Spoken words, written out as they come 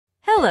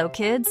Hello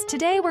kids,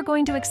 today we're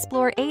going to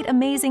explore 8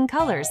 amazing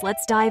colors.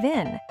 Let's dive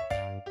in.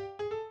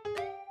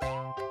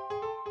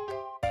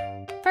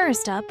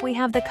 First up, we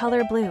have the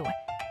color blue.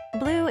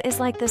 Blue is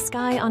like the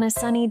sky on a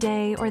sunny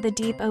day or the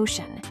deep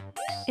ocean.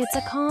 It's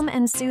a calm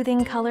and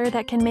soothing color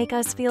that can make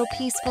us feel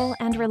peaceful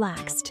and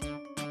relaxed.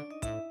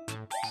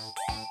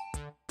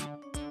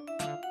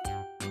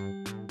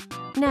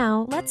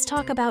 Now, let's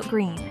talk about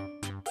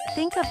green.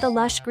 Think of the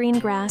lush green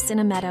grass in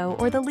a meadow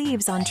or the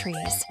leaves on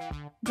trees.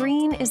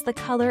 Green is the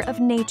color of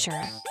nature,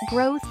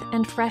 growth,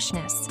 and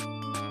freshness.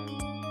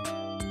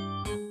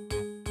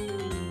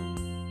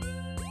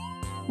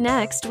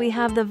 Next, we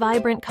have the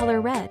vibrant color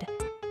red.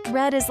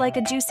 Red is like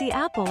a juicy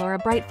apple or a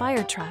bright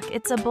fire truck.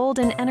 It's a bold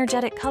and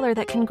energetic color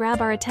that can grab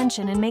our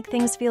attention and make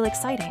things feel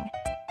exciting.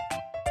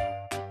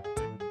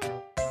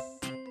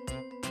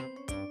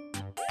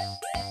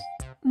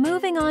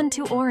 Moving on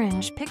to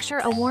orange, picture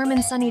a warm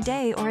and sunny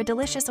day or a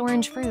delicious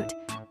orange fruit.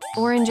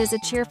 Orange is a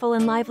cheerful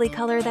and lively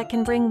color that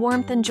can bring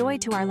warmth and joy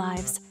to our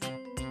lives.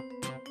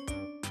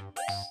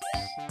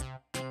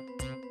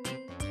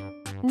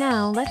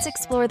 Now, let's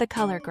explore the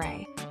color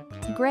gray.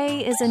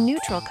 Gray is a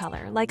neutral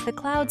color, like the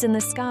clouds in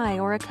the sky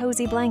or a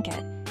cozy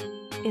blanket.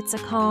 It's a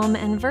calm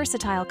and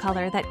versatile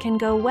color that can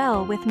go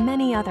well with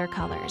many other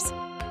colors.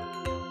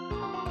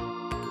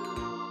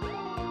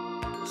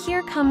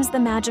 Here comes the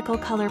magical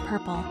color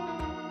purple.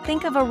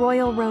 Think of a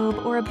royal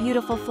robe or a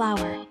beautiful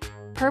flower.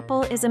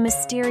 Purple is a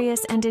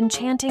mysterious and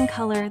enchanting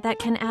color that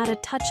can add a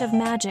touch of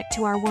magic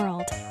to our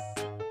world.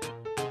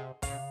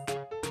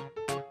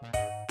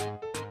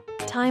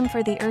 Time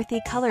for the earthy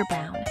color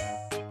brown.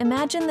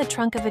 Imagine the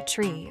trunk of a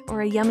tree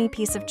or a yummy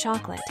piece of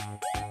chocolate.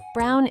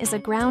 Brown is a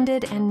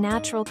grounded and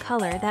natural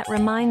color that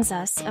reminds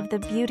us of the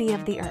beauty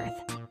of the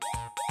earth.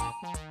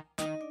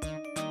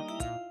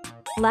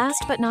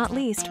 Last but not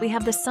least, we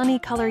have the sunny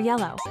color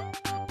yellow.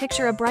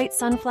 Picture a bright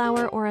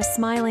sunflower or a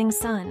smiling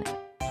sun.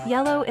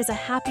 Yellow is a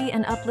happy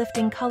and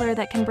uplifting color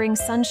that can bring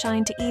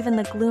sunshine to even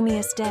the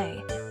gloomiest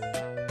day.